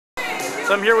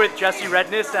So I'm here with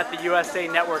Redniss at the USA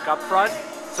Network Upfront.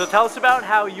 So tell us about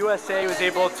how USA was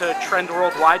able to trend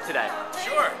worldwide today.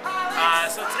 Sure.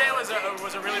 So today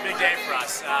was a really big day for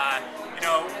us.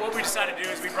 What we decided to do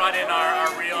is we brought in our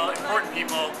real important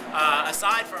people,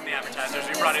 aside from the advertisers,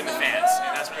 we brought in the fans.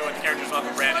 And that's really what the Characters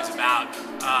Welcome brand is about.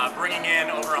 Bringing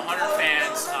in over 100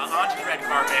 fans onto the red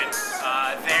carpet.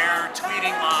 They're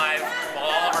tweeting live while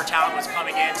all of our talent was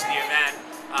coming into the event.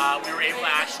 We were able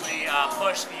to actually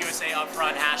push the USA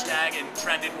Upfront hashtag and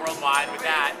trended worldwide with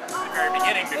that at the very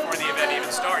beginning before the event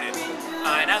even started.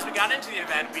 And as we got into the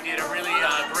event, we did a really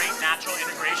great natural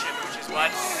integration, which is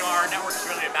what our network is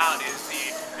really about, is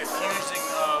the fusing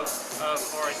of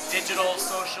digital,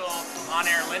 social,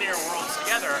 on-air, linear worlds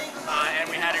together. And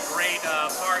we had a great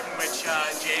part in which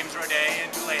James Roday and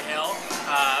Dule Hill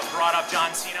brought up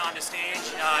John Cena onto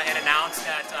stage and announced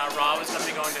that Raw was going to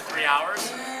be going to 3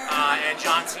 hours. And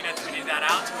John Cena tweeted that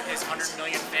out to his 100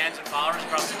 million fans and followers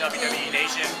across the WWE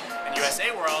Nation and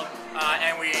USA world,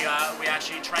 and we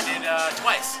actually trended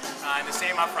twice in the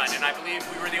same upfront. And I believe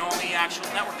we were the only actual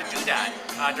network to do that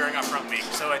during Upfront Week.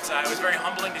 So it was very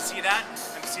humbling to see that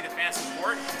and to see the fan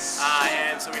support,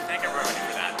 and so we thank everybody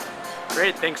for that.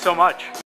 Great, thanks so much.